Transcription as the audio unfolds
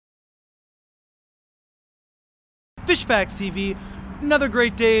Fish Facts TV. Another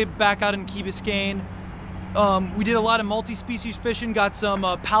great day back out in Key Biscayne. We did a lot of multi-species fishing, got some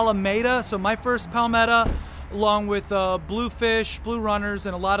Palometa, so my first Palometa, along with Bluefish, blue runners,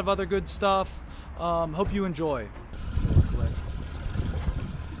 and a lot of other good stuff. Hope you enjoy.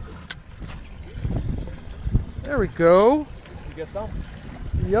 There we go. You get some?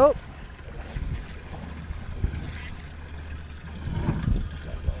 Yup.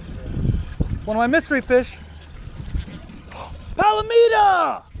 One of my mystery fish.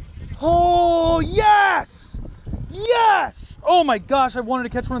 Palometa! Oh, yes! Yes! Oh my gosh, I've wanted to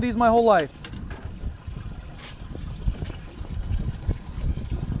catch one of these my whole life.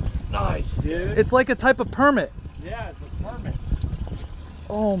 Nice, dude. It's like a type of permit. Yeah, it's a permit.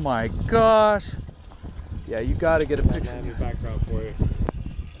 Oh my gosh. Yeah, you gotta get a picture. Miami background for you.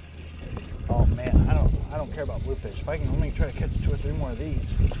 Oh man, I don't care about bluefish. If I can only try to catch 2 or 3 more of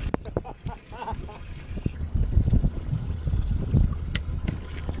these.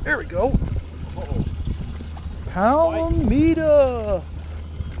 There we go. Uh-oh. Palometa.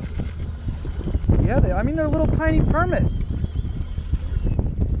 Yeah, they're a little tiny permit.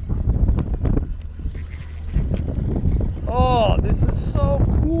 Oh, this is so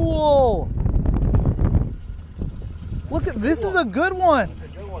cool. Look at this, is a good one. That's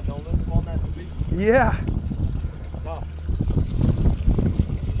a good one. Don't let them on that beach. Yeah. Oh.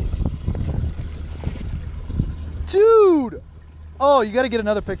 Dude. Oh, you got to get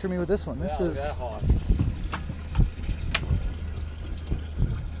another picture of me with this one. This is that hoss.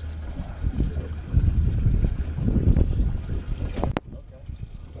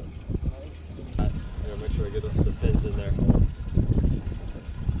 Okay. Make sure I get the fins in there.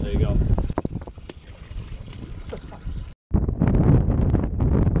 There you go.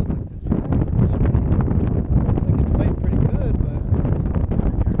 Looks like it's fighting pretty good, but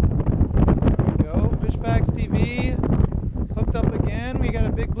there we go. Fish Facts TV. Hooked up again. We got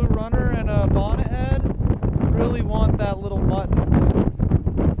a big blue runner and a bonnet head. Really want that little mutton.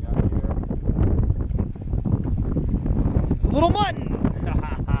 It's a little mutton.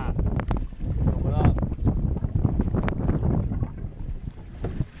 Coming up.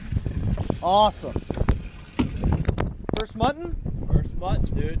 Awesome. First mutton. First mutts,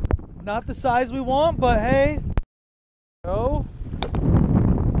 dude. Not the size we want, but hey. Go.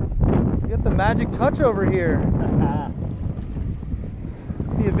 Get the magic touch over here.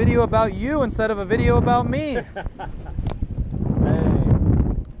 Be a video about you instead of a video about me. Hey,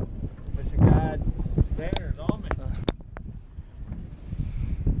 but you got bears on me.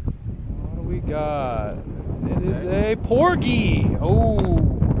 What do we got? It is a porgy. Oh,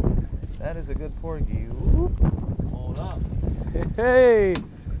 that is a good porgy. Whoop. Hold up. Hey,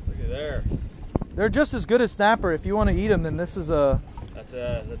 Look at there. they're just as good as snapper. If you want to eat them, then this is a. That's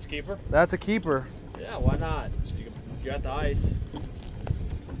a keeper. That's a keeper. Yeah, why not? You got the ice.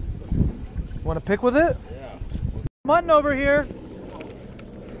 Want to pick with it? Yeah. Mutton over here.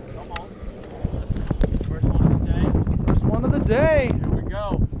 Come on. First one of the day. First one of the day. Here we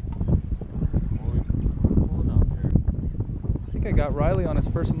go. Pulling up here. I think I got Riley on his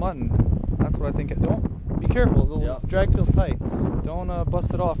first mutton. That's what I think. Don't be careful. The drag feels tight. Don't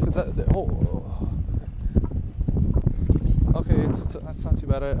bust it off because that. Oh. Okay, that's not too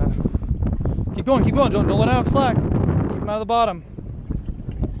bad. Keep going. Don't let it have slack. Keep him out of the bottom.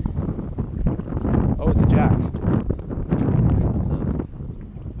 Oh, it's a jack. That's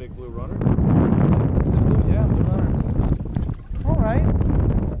a big blue runner. Yeah, blue runner. All right.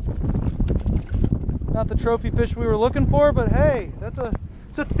 Not the trophy fish we were looking for, but hey, it's a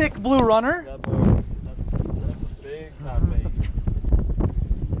thick blue runner. That boy, that's a big top bait.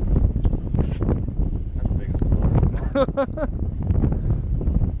 That's big as a runner.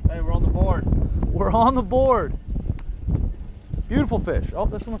 Hey, we're on the board. We're on the board. Beautiful fish. Oh,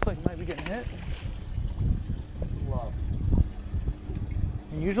 this one looks like it might be getting hit. Love.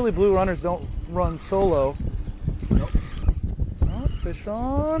 And usually blue runners don't run solo. Nope. Oh, fish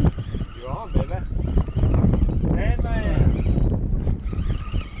on. You're on, baby. Man.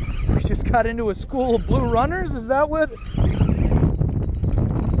 We just got into a school of blue runners? Is that what?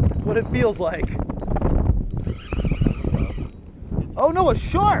 That's what it feels like. Oh no, a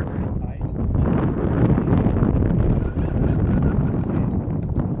shark!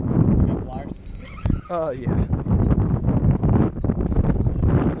 Oh yeah.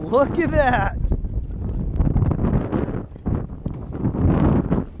 Look at that!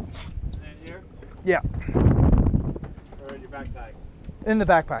 In here? Yeah. Or in your backpack? In the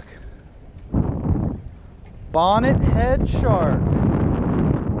backpack. Bonnet head shark.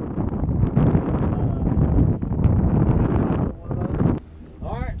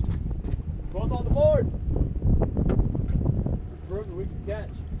 Alright. Both on the board.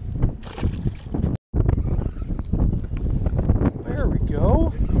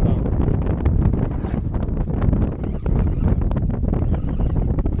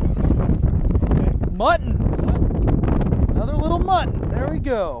 mutton. Another little mutton. There we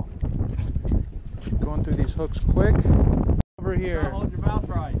go. Going through these hooks quick. Over here. Hold your mouth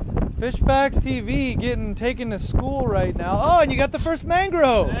right. Fish Facts TV getting taken to school right now. Oh, and you got the first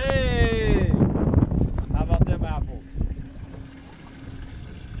mangrove. Hey! How about them apples?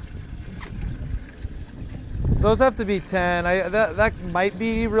 Those have to be 10. That might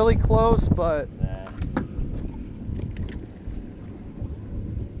be really close, but Nah.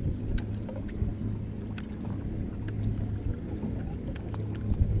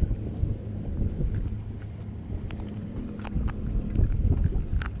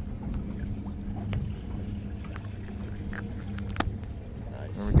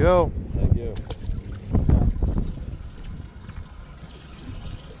 there we go. Thank you.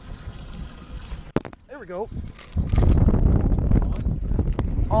 There we go.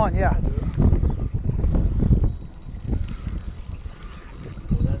 On, yeah.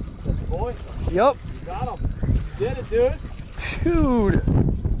 That's the boy. Yep. You got him. You did it, dude. Dude.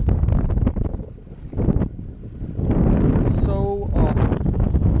 This is so awesome.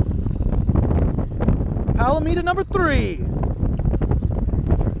 Palometa number 3.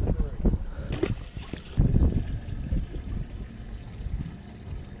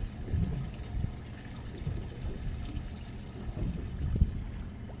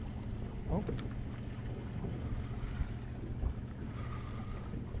 Oh.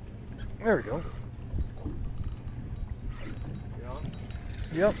 There we go.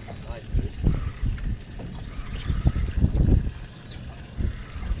 Yep. Nice, dude.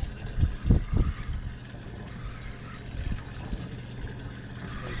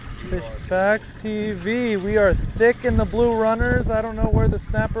 Fish Facts TV. We are thick in the blue runners. I don't know where the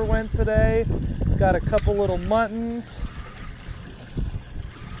snapper went today. Got a couple little muttons.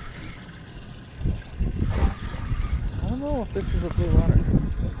 I don't know if this is a blue runner.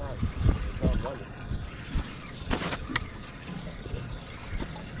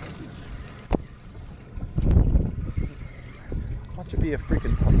 Watch it be a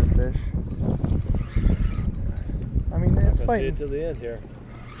freaking pufferfish. I mean, it's See fighting. it till the end here.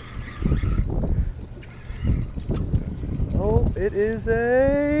 Oh, it is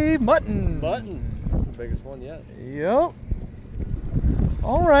a mutton. Mutton. That's the biggest one yet. Yep.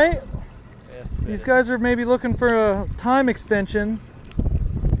 All right. Yeah, These guys are maybe looking for a time extension.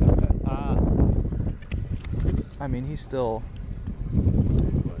 I mean, he's still...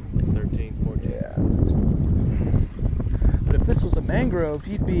 13, 14. Yeah. But if this was a mangrove,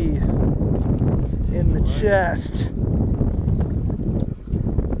 he'd be in the chest.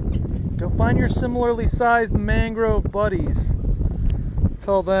 Go find your similarly sized mangrove buddies.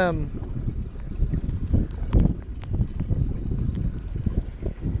 Tell them.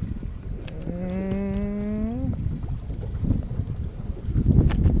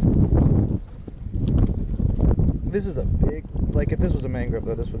 This is a big, like if this was a mangrove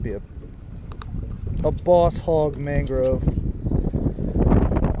though, this would be a boss hog mangrove.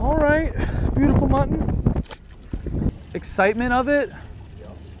 All right, beautiful mutton. Excitement of it.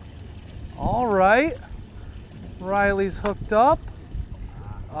 All right, Riley's hooked up.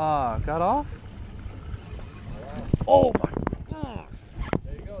 Got off. Oh my God.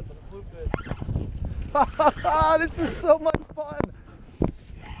 There you go, it's a bluefish. This is so much fun.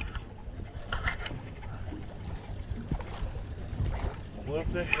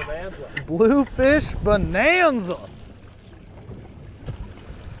 Bluefish bonanza. Bluefish bonanza.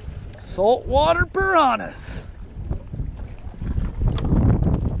 Saltwater piranhas.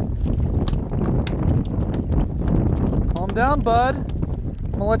 Calm down, bud.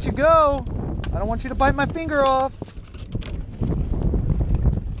 I'm gonna let you go. I don't want you to bite my finger off.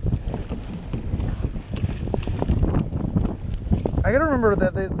 I gotta remember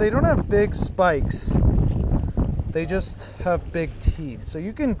that they don't have big spikes. They just have big teeth. So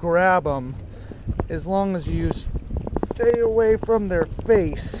you can grab them as long as you stay away from their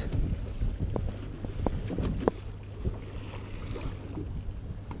face.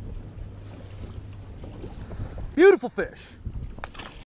 Beautiful fish.